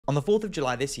On the 4th of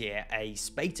July this year, a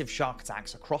spate of shark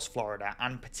attacks across Florida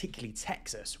and particularly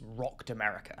Texas rocked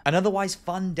America. An otherwise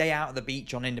fun day out at the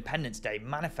beach on Independence Day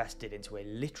manifested into a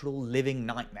literal living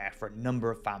nightmare for a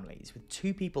number of families, with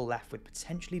 2 people left with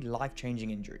potentially life-changing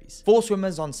injuries. 4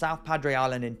 swimmers on South Padre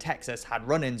Island in Texas had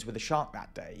run-ins with a shark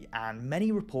that day, and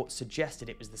many reports suggested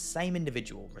it was the same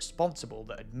individual responsible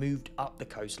that had moved up the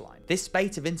coastline. This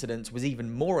spate of incidents was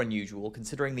even more unusual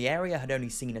considering the area had only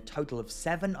seen a total of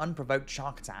 7 unprovoked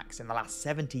shark attacks in the last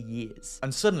 70 years.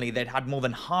 And suddenly they'd had more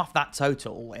than half that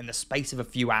total in the space of a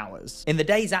few hours. In the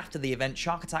days after the event,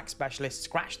 shark attack specialists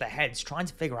scratched their heads trying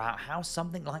to figure out how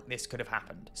something like this could have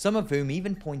happened, some of whom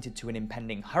even pointed to an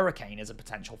impending hurricane as a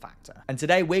potential factor. And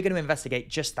today we're going to investigate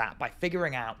just that by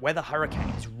figuring out whether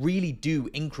hurricanes really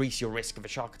do increase your risk of a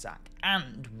shark attack,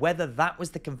 and whether that was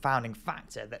the confounding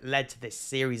factor that led to this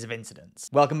series of incidents.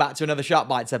 Welcome back to another Shark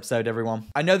Bytes episode,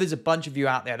 everyone. I know there's a bunch of you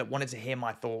out there that wanted to hear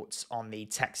my thoughts on the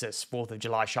Texas 4th of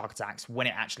July shark attacks when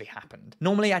it actually happened.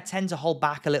 Normally I tend to hold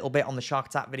back a little bit on the shark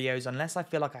attack videos unless I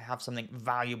feel like I have something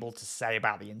valuable to say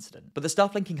about the incident. But the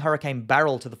stuff linking Hurricane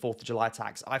Beryl to the 4th of July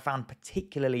attacks I found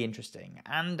particularly interesting,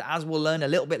 and as we'll learn a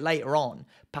little bit later on,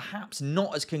 perhaps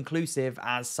not as conclusive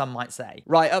as some might say.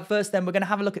 Right, up first then, we're going to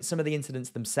have a look at some of the incidents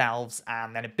themselves,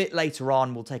 and then a bit later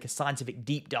on we'll take a scientific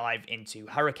deep dive into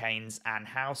hurricanes and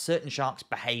how certain sharks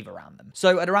behave around them.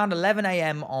 So at around 11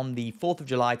 AM on the 4th of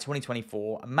July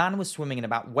 2024, a man was swimming in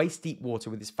about waist-deep water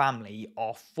with his family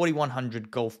off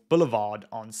 4100 Gulf Boulevard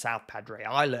on South Padre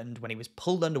Island when he was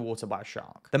pulled underwater by a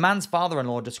shark. The man's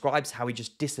father-in-law describes how he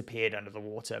just disappeared under the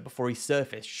water before he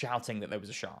surfaced shouting that there was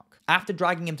a shark. After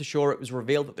dragging him to shore, it was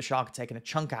revealed that the shark had taken a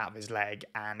chunk out of his leg,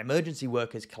 and emergency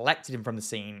workers collected him from the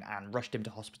scene and rushed him to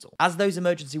hospital. As those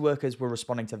emergency workers were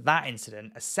responding to that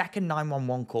incident, a second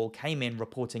 911 call came in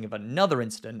reporting of another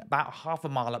incident about half a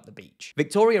mile up the beach.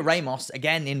 Victoria Ramos,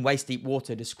 again in waist-deep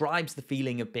water, describes the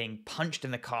feeling of being punched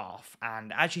in the calf,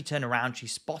 and as she turned around she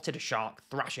spotted a shark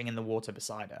thrashing in the water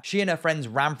beside her. She and her friends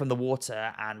ran from the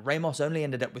water, and Ramos only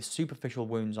ended up with superficial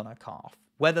wounds on her calf.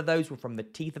 Whether those were from the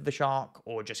teeth of the shark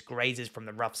or just grazes from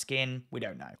the rough skin, we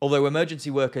don't know. Although emergency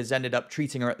workers ended up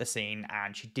treating her at the scene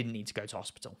and she didn't need to go to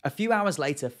hospital. A few hours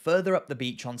later, further up the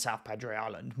beach on South Padre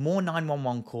Island, more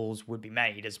 911 calls would be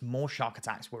made as more shark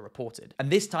attacks were reported. And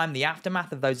this time, the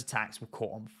aftermath of those attacks were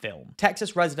caught on film.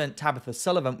 Texas resident Tabitha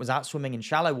Sullivan was out swimming in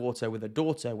shallow water with her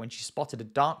daughter when she spotted a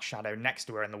dark shadow next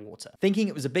to her in the water. Thinking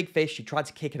it was a big fish, she tried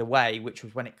to kick it away, which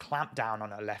was when it clamped down on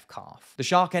her left calf. The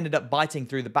shark ended up biting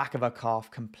through the back of her calf,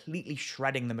 completely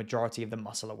shredding the majority of the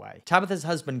muscle away. Tabitha's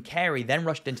husband Carey then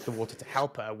rushed into the water to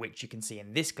help her, which you can see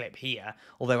in this clip here,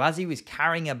 although as he was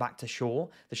carrying her back to shore,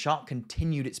 the shark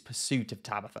continued its pursuit of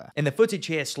Tabitha. In the footage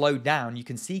here slowed down, you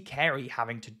can see Carey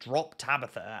having to drop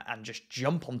Tabitha and just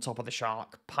jump on top of the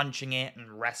shark, punching it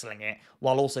and wrestling it,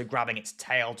 while also grabbing its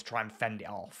tail to try and fend it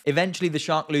off. Eventually the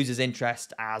shark loses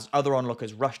interest as other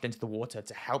onlookers rushed into the water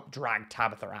to help drag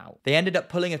Tabitha out. They ended up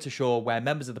pulling her to shore, where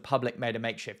members of the public made a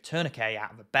makeshift tourniquet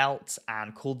out of a belt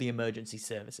and called the emergency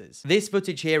services. This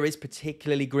footage here is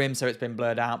particularly grim, so it's been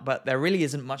blurred out, but there really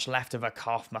isn't much left of her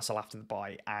calf muscle after the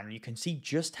bite, and you can see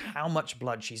just how much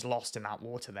blood she's lost in that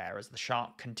water there as the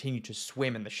shark continued to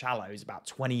swim in the shallows about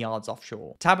 20 yards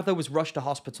offshore. Tabitha was rushed to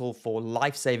hospital for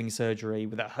life-saving surgery,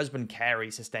 with her husband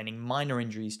Carey sustaining minor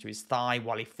injuries to his thigh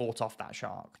while he fought off that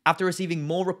shark. After receiving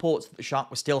more reports that the shark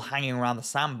was still hanging around the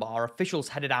sandbar, officials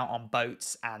headed out on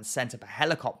boats and sent up a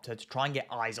helicopter to try and get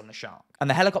eyes on the shark. And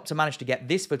the helicopter managed to get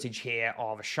this footage here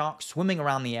of a shark swimming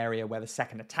around the area where the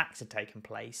second attacks had taken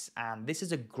place, and this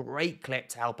is a great clip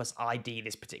to help us ID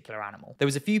this particular animal. There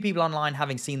was a few people online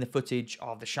having seen the footage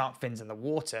of the shark fins in the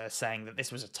water saying that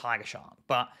this was a tiger shark,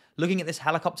 but looking at this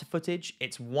helicopter footage,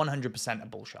 it's 100% a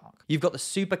bull shark. You've got the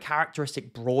super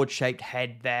characteristic broad-shaped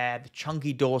head there, the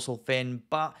chunky dorsal fin,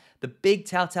 but the big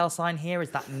telltale sign here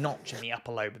is that notch in the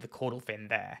upper lobe of the caudal fin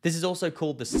there. This is also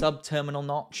called the subterminal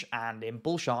notch, and in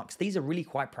bull sharks, these are really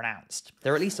quite pronounced.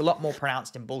 They're at least a lot more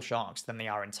pronounced in bull sharks than they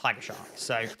are in tiger sharks,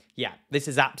 so yeah, this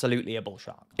is absolutely a bull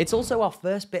shark. It's also our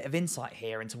first bit of insight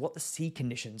here into what the sea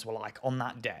conditions were like on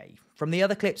that day. From the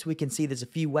other clips, we can see there's a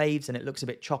few waves and it looks a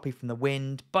bit choppy from the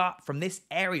wind, but from this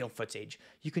aerial footage,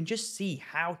 you can just see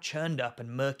how churned up and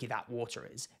murky that water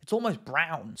is. It's almost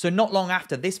brown. So not long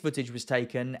after this footage was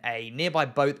taken, a nearby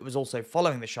boat that was also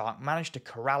following the shark managed to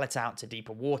corral it out to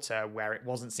deeper water where it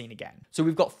wasn't seen again. So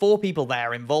we've got 4 people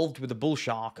there involved with the bull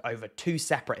shark over 2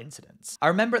 separate incidents. I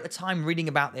remember at the time reading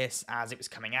about this as it was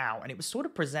coming out, and it was sort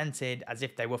of presented as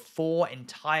if there were 4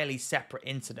 entirely separate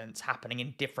incidents happening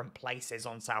in different places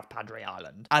on South Padre Padre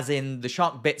Island. As in, the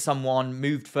shark bit someone,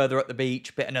 moved further up the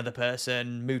beach, bit another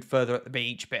person, moved further up the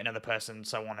beach, bit another person,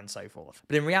 so on and so forth.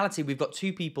 But in reality, we've got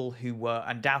 2 people who were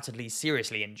undoubtedly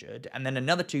seriously injured, and then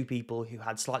another 2 people who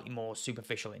had slightly more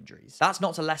superficial injuries. That's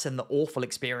not to lessen the awful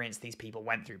experience these people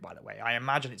went through, by the way. I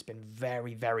imagine it's been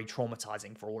very, very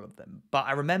traumatizing for all of them. But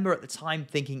I remember at the time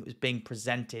thinking it was being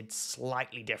presented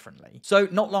slightly differently. So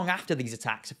not long after these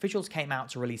attacks, officials came out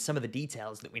to release some of the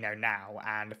details that we know now,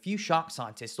 and a few shark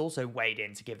scientists also weighed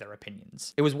in to give their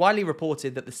opinions. It was widely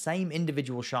reported that the same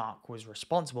individual shark was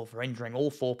responsible for injuring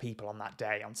all 4 people on that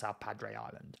day on South Padre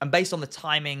Island. And based on the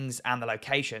timings and the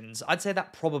locations, I'd say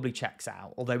that probably checks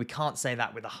out, although we can't say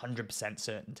that with 100%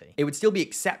 certainty. It would still be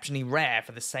exceptionally rare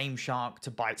for the same shark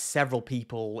to bite several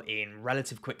people in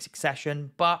relative quick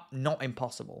succession, but not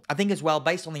impossible. I think as well,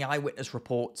 based on the eyewitness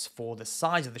reports for the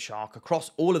size of the shark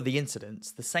across all of the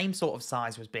incidents, the same sort of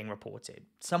size was being reported,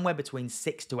 somewhere between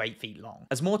 6 to 8 feet long.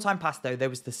 As more time passed though, there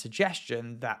was the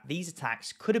suggestion that these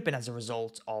attacks could have been as a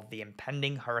result of the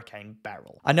impending Hurricane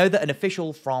Beryl. I know that an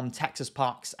official from Texas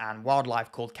Parks and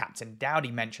Wildlife called Captain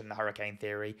Dowdy mentioned the hurricane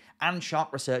theory, and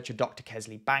shark researcher Dr.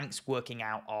 Kesley Banks, working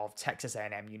out of Texas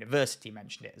A&M University,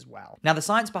 mentioned it as well. Now, the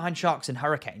science behind sharks and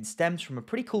hurricanes stems from a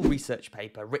pretty cool research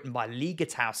paper written by Lee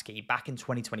Gutowski back in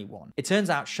 2021. It turns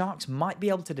out sharks might be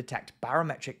able to detect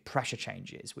barometric pressure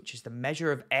changes, which is the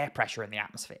measure of air pressure in the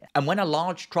atmosphere. And when a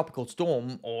large tropical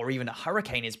storm or even a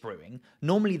hurricane is brewing,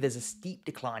 normally there's a steep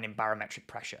decline in barometric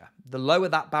pressure. The lower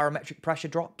that barometric pressure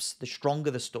drops, the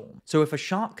stronger the storm. So if a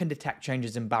shark can detect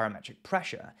changes in barometric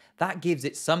pressure, that gives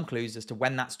it some clues as to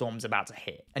when that storm's about to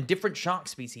hit. And different shark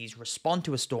species respond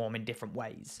to a storm in different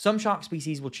ways. Some shark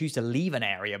species will choose to leave an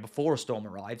area before a storm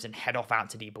arrives and head off out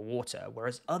to deeper water,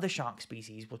 whereas other shark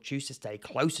species will choose to stay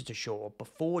closer to shore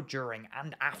before, during,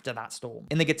 and after that storm.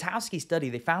 In the Gutowski study,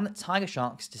 they found that tiger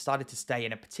sharks decided to stay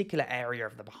in a particular area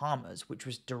of the Bahamas, which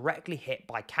was directly hit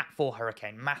by Cat 4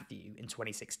 Hurricane Matthew in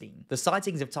 2016. The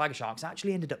sightings of tiger sharks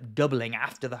actually ended up doubling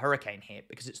after the hurricane hit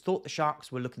because it's thought the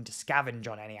sharks were looking to scavenge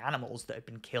on any animals that had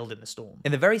been killed in the storm.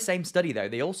 In the very same study though,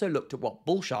 they also looked at what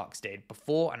bull sharks did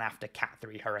before and after Cat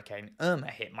 3 Hurricane Irma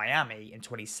hit Miami in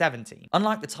 2017.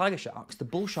 Unlike the tiger sharks, the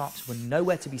bull sharks were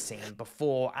nowhere to be seen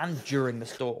before and during the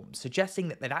storm, suggesting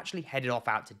that they'd actually headed off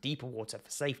out to deeper water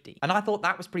for safety. And I thought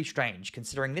that was pretty strange,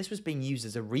 considering this was being used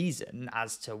as a reason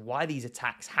as to why these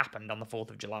attacks happened on the 4th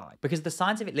of July, because the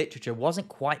scientific literature wasn't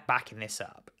quite backing this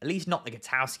up, at least not the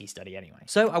Gutowski study anyway.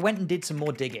 So I went and did some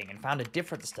more digging and found a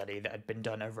different study that had been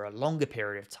done over a longer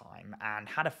period of time and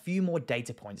had a few more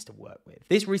data points to work with.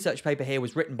 This research paper here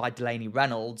was written by Delaney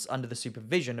Reynolds under the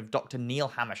supervision of Dr. Neil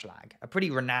Hammerschlag, a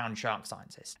pretty renowned shark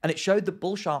scientist, and it showed that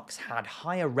bull sharks had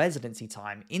higher residency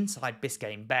time inside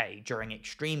Biscayne Bay during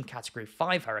extreme Category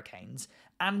 5 hurricanes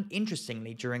and,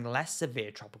 interestingly, during less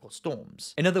severe tropical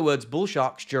storms. In other words, bull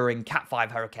sharks during Cat 5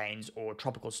 hurricanes or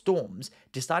tropical storms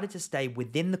decided to stay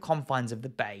within the confines of the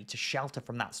bay to shelter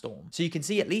from that storm. So you can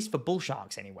see, at least for bull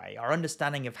sharks anyway, our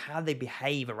understanding of how they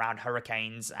behave around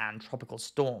hurricanes and tropical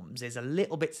storms is a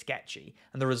little bit sketchy,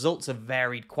 and the results have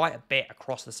varied quite a bit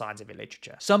across the scientific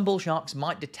literature. Some bull sharks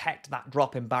might detect that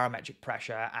drop in barometric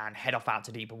pressure and head off out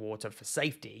to deeper water for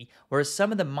safety, whereas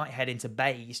some of them might head into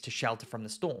bays to shelter from the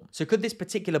storm. So could this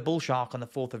particular bull shark on the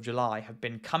 4th of July have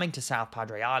been coming to South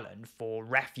Padre Island for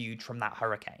refuge from that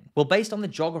hurricane? Well, based on the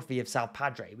geography of South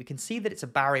Padre, we can see that it's a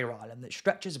barrier island that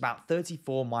stretches about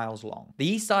 34 miles long. The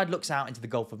east side looks out into the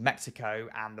Gulf of Mexico,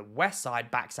 and the west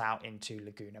side backs out into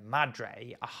Laguna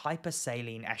Madre, a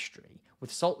hypersaline estuary,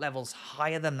 with salt levels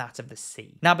higher than that of the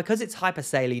sea. Now, because it's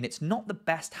hypersaline, it's not the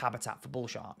best habitat for bull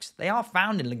sharks. They are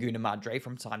found in Laguna Madre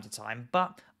from time to time,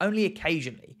 but only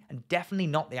occasionally, and definitely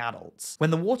not the adults.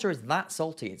 When the water is that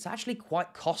salty, it's actually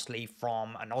quite costly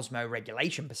from an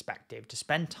osmoregulation perspective to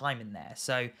spend time in there,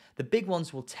 so the big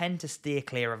ones will tend to steer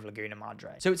clear of Laguna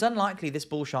Madre. So it's unlikely this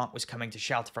bull shark was coming to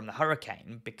shelter from the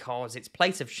hurricane, because its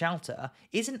place of shelter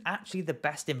isn't actually the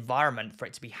best environment for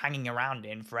it to be hanging around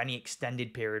in for any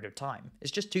extended period of time. It's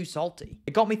just too salty.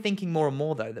 It got me thinking more and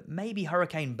more though that maybe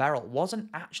Hurricane Beryl wasn't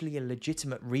actually a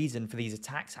legitimate reason for these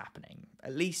attacks happening,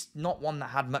 at least not one that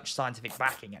had much scientific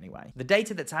backing anyway. The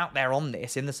data that's out there on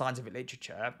this in the scientific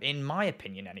literature, in my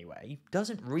opinion anyway,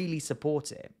 doesn't really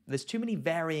support it. There's too many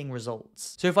varying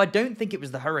results. So if I don't think it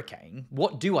was the hurricane,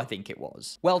 what do I think it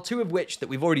was? Well, 2 of which that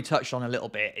we've already touched on a little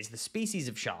bit is the species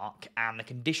of shark and the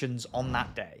conditions on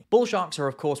that day. Bull sharks are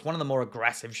of course one of the more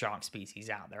aggressive shark species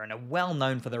out there and are well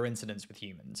known for their incidents with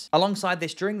humans. Alongside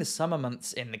this, during the summer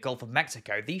months in the Gulf of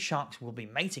Mexico, these sharks will be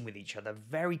mating with each other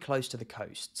very close to the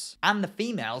coasts. And the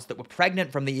females that were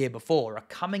pregnant from the year before are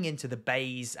coming into the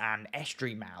bays and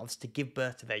estuary mouths to give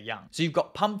birth to their young. So you've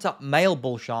got pumped up male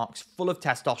bull sharks full of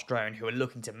testosterone who are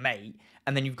looking to mate,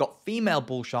 and then you've got female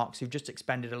bull sharks who've just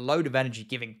expended a load of energy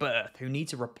giving birth who need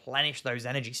to replenish those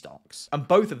energy stocks. And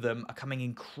both of them are coming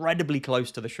incredibly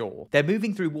close to the shore. They're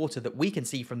moving through water that we can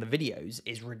see from the videos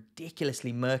is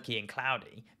ridiculously murky and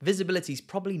cloudy. Visibility's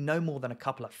probably no more than a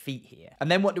couple of feet here. And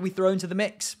then what do we throw into the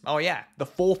mix? Oh yeah, the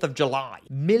 4th of July.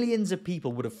 Millions of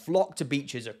people would have flocked to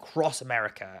beaches across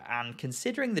America, and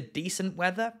considering the decent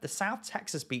weather, the South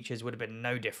Texas beaches would have been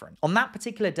no different. On that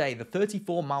particular day, the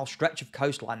 34-mile stretch of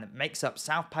coastline that makes up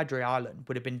South Padre Island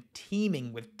would have been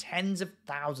teeming with tens of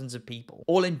thousands of people,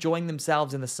 all enjoying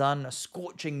themselves in the sun, a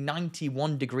scorching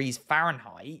 91 degrees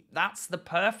Fahrenheit. That's the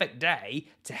perfect day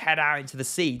to head out into the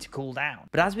sea to cool down.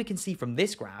 But as we can see from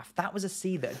this graph, that was a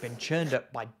sea that had been churned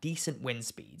up by decent wind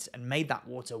speeds and made that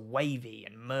water wavy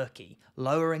and murky,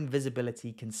 lowering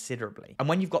visibility considerably. And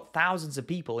when you've got thousands of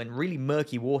people in really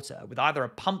murky water with either a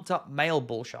pumped up male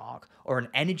bull shark or an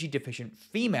energy deficient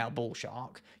female bull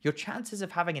shark, your chances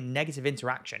of having a negative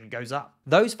interaction goes up.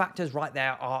 Those factors right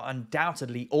there are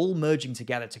undoubtedly all merging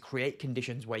together to create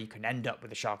conditions where you can end up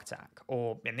with a shark attack,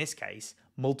 or in this case,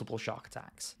 multiple shark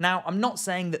attacks. Now, I'm not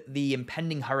saying that the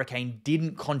impending hurricane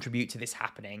didn't contribute to this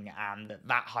happening and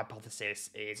that hypothesis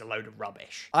is a load of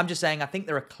rubbish. I'm just saying I think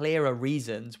there are clearer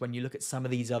reasons when you look at some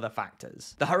of these other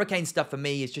factors. The hurricane stuff for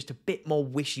me is just a bit more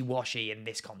wishy-washy in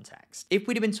this context. If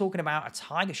we'd have been talking about a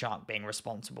tiger shark being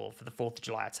responsible for the 4th of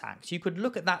July attacks, you could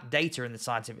look at that data in the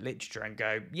scientific literature and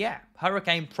go, yeah,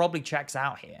 hurricane probably checks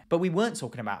out here. But we weren't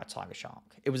talking about a tiger shark.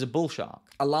 It was a bull shark,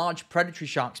 a large predatory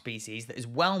shark species that is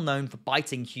well known for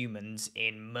biting humans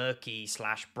in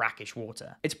murky/brackish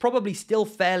water. It's probably still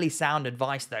fairly sound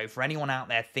advice though for anyone out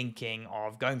there thinking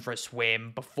of going for a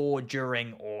swim before,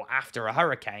 during, or after a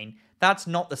hurricane. That's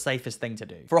not the safest thing to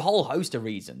do. For a whole host of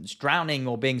reasons, drowning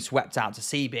or being swept out to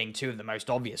sea being two of the most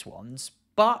obvious ones,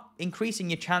 but increasing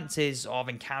your chances of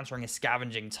encountering a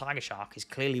scavenging tiger shark is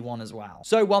clearly one as well.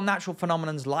 So while natural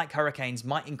phenomena like hurricanes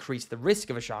might increase the risk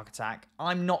of a shark attack,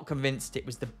 I'm not convinced it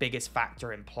was the biggest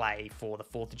factor in play for the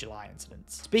 4th of July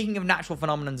incidents. Speaking of natural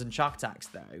phenomena and shark attacks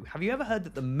though, have you ever heard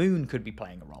that the moon could be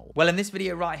playing a role? Well, in this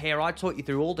video right here, I taught you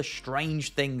through all the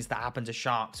strange things that happen to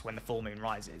sharks when the full moon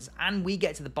rises, and we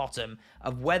get to the bottom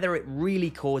of whether it really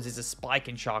causes a spike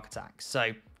in shark attacks.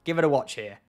 So give it a watch here.